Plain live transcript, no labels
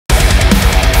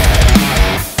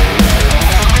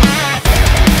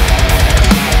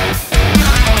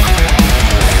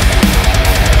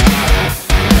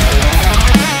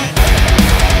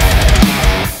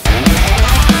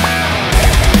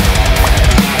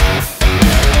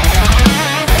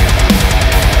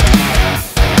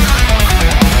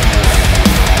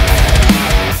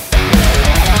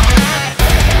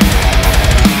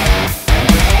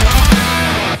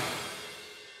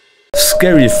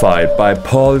Scarified by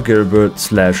Paul Gilbert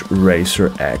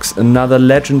 /Racer X. Another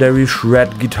legendary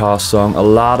shred guitar song a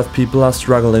lot of people are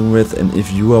struggling with, and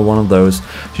if you are one of those,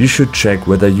 you should check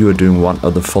whether you are doing one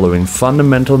of the following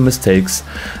fundamental mistakes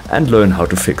and learn how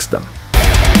to fix them.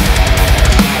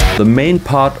 The main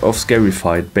part of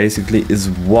Scarified basically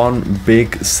is one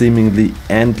big, seemingly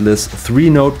endless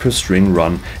 3-note per string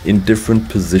run in different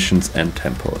positions and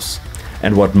tempos.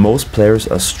 And what most players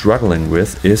are struggling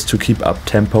with is to keep up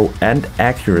tempo and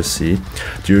accuracy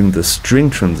during the string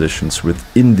transitions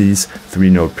within these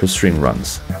 3-note per string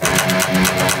runs.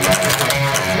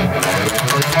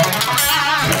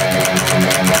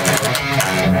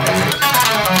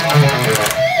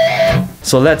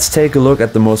 So let's take a look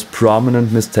at the most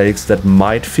prominent mistakes that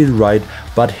might feel right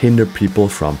but hinder people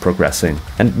from progressing.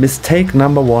 And mistake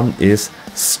number 1 is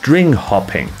string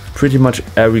hopping. Pretty much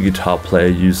every guitar player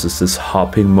uses this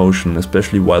hopping motion,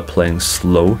 especially while playing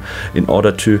slow, in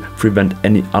order to prevent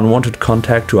any unwanted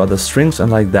contact to other strings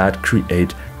and like that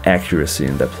create accuracy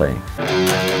in their playing.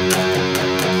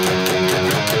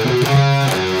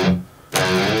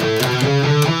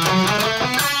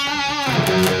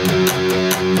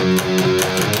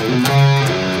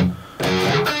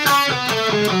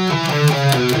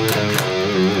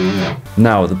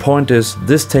 Now, the point is,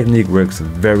 this technique works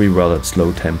very well at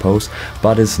slow tempos,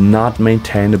 but is not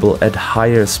maintainable at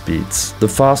higher speeds. The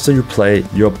faster you play,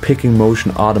 your picking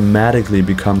motion automatically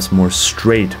becomes more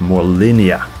straight, more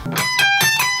linear.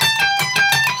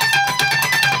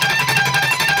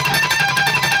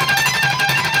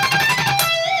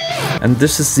 And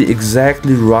this is the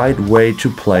exactly right way to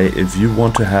play if you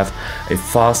want to have a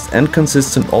fast and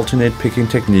consistent alternate picking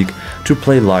technique to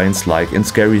play lines like in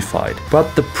Scarified.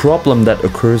 But the problem that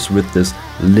occurs with this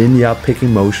linear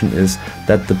picking motion is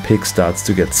that the pick starts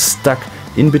to get stuck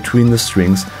in between the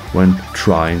strings when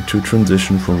trying to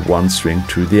transition from one string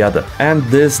to the other. And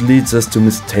this leads us to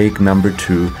mistake number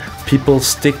 2. People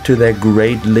stick to their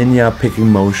great linear picking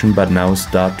motion but now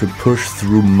start to push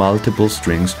through multiple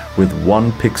strings with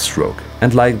one pick stroke.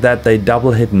 And like that they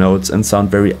double hit notes and sound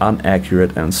very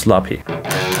inaccurate and sloppy.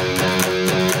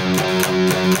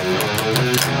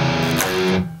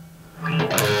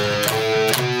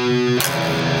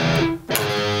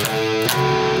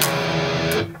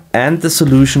 And the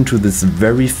solution to this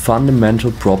very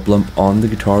fundamental problem on the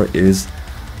guitar is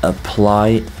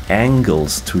apply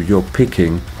angles to your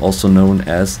picking, also known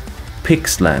as pick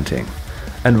slanting.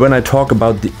 And when I talk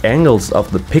about the angles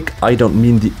of the pick, I don't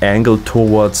mean the angle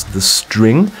towards the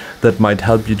string that might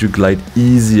help you to glide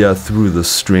easier through the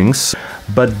strings,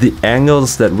 but the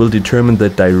angles that will determine the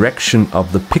direction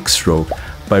of the pick stroke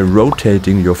by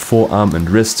rotating your forearm and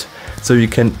wrist. So you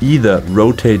can either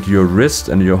rotate your wrist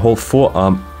and your whole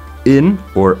forearm in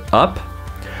or up,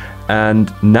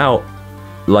 and now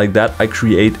like that I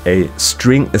create a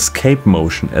string escape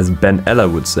motion, as Ben Eller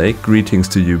would say. Greetings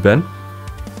to you, Ben.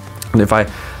 And if I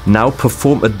now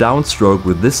perform a downstroke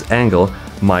with this angle,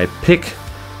 my pick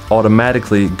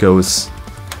automatically goes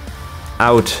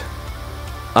out,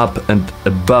 up and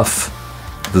above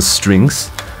the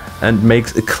strings and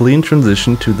makes a clean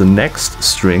transition to the next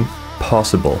string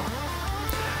possible.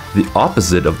 The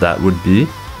opposite of that would be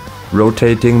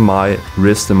rotating my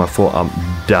wrist and my forearm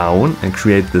down and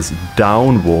create this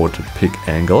downward pick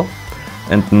angle.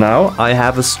 And now I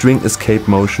have a string escape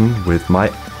motion with my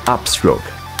upstroke,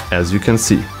 as you can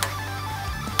see.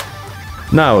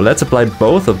 Now let's apply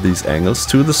both of these angles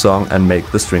to the song and make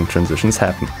the string transitions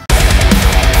happen.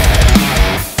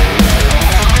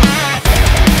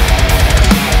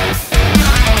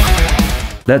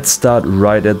 Let's start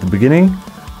right at the beginning.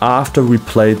 After we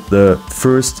played the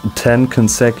first 10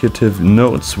 consecutive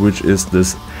notes, which is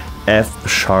this F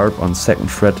sharp on 2nd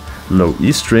fret low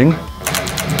E string,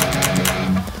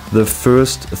 the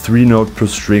first 3-note per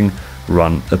string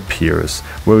run appears,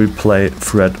 where we play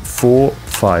fret 4,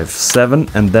 5, 7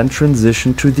 and then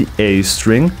transition to the A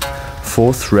string,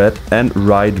 4th fret, and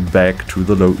right back to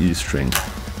the low E string.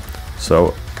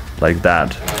 So like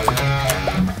that.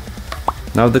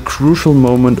 Now the crucial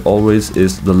moment always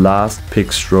is the last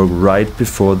pick stroke right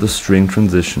before the string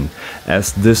transition,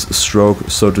 as this stroke,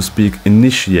 so to speak,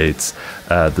 initiates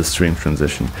the string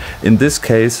transition. In this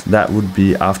case that would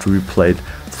be after we played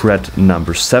fret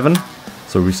number 7.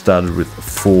 So we started with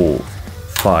 4,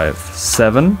 5,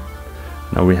 7.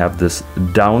 Now we have this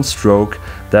downstroke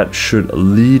that should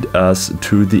lead us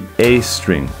to the A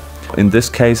string. In this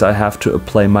case I have to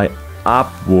apply my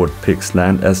upward pick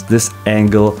slant, as this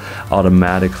angle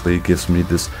automatically gives me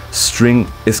this string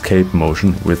escape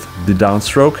motion with the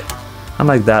downstroke. And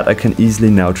like that I can easily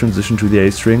now transition to the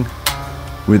A string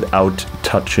without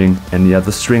touching any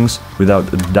other strings, without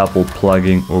double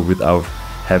plugging or without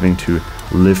having to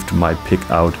lift my pick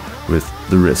out with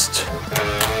the wrist.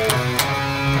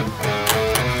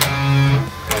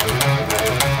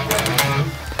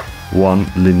 One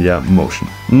linear motion.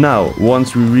 Now,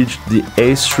 once we reach the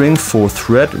A string, 4th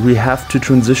fret, we have to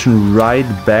transition right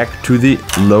back to the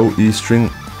low E string,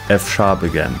 F sharp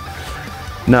again.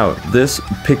 Now, this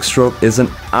pick stroke is an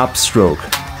upstroke.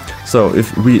 So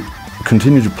if we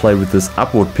continue to play with this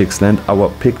upward pick slant, our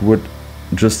pick would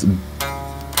just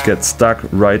get stuck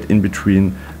right in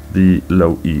between the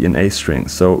low E and A string.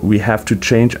 So we have to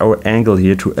change our angle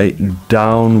here to a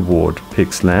downward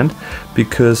pick slant,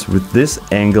 because with this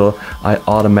angle I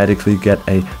automatically get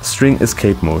a string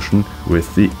escape motion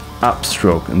with the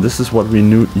upstroke, and this is what we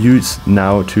use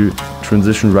now to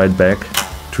transition right back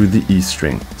to the E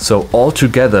string. So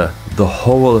altogether the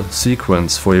whole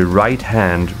sequence for your right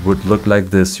hand would look like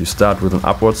this. You start with an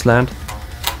upward slant,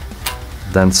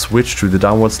 then switch to the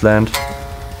downward slant,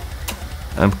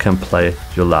 and can play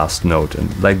your last note.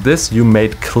 And like this you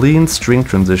made clean string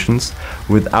transitions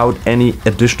without any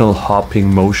additional hopping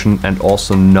motion, and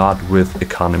also not with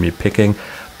economy picking,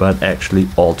 but actually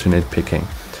alternate picking.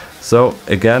 So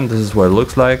again, this is what it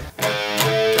looks like.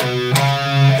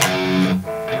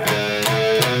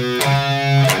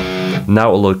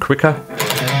 Now a little quicker.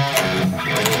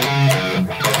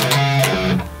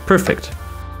 Perfect.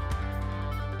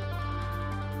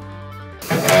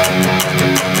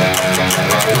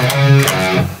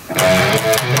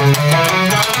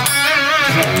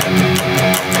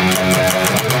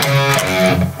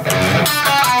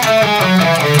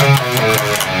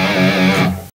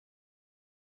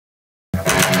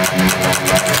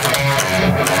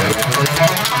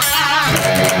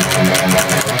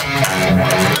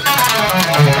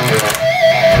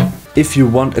 If you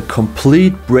want a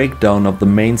complete breakdown of the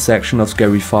main section of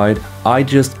Scarified, I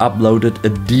just uploaded a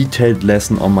detailed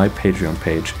lesson on my Patreon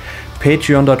page,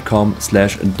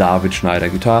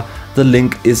 patreon.com/DavidSchneiderGuitar. The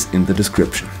link is in the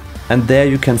description. And there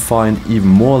you can find even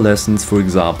more lessons, for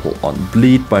example on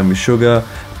Bleed by Meshuggah,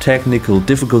 Technical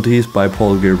Difficulties by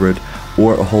Paul Gilbert,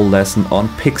 or a whole lesson on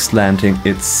pick slanting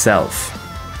itself.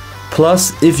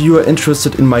 Plus, if you are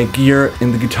interested in my gear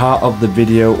in the guitar of the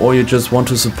video, or you just want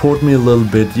to support me a little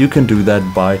bit, you can do that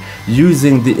by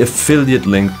using the affiliate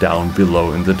link down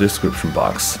below in the description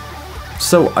box.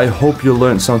 So I hope you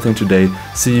learned something today.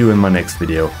 See you in my next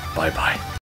video. Bye bye.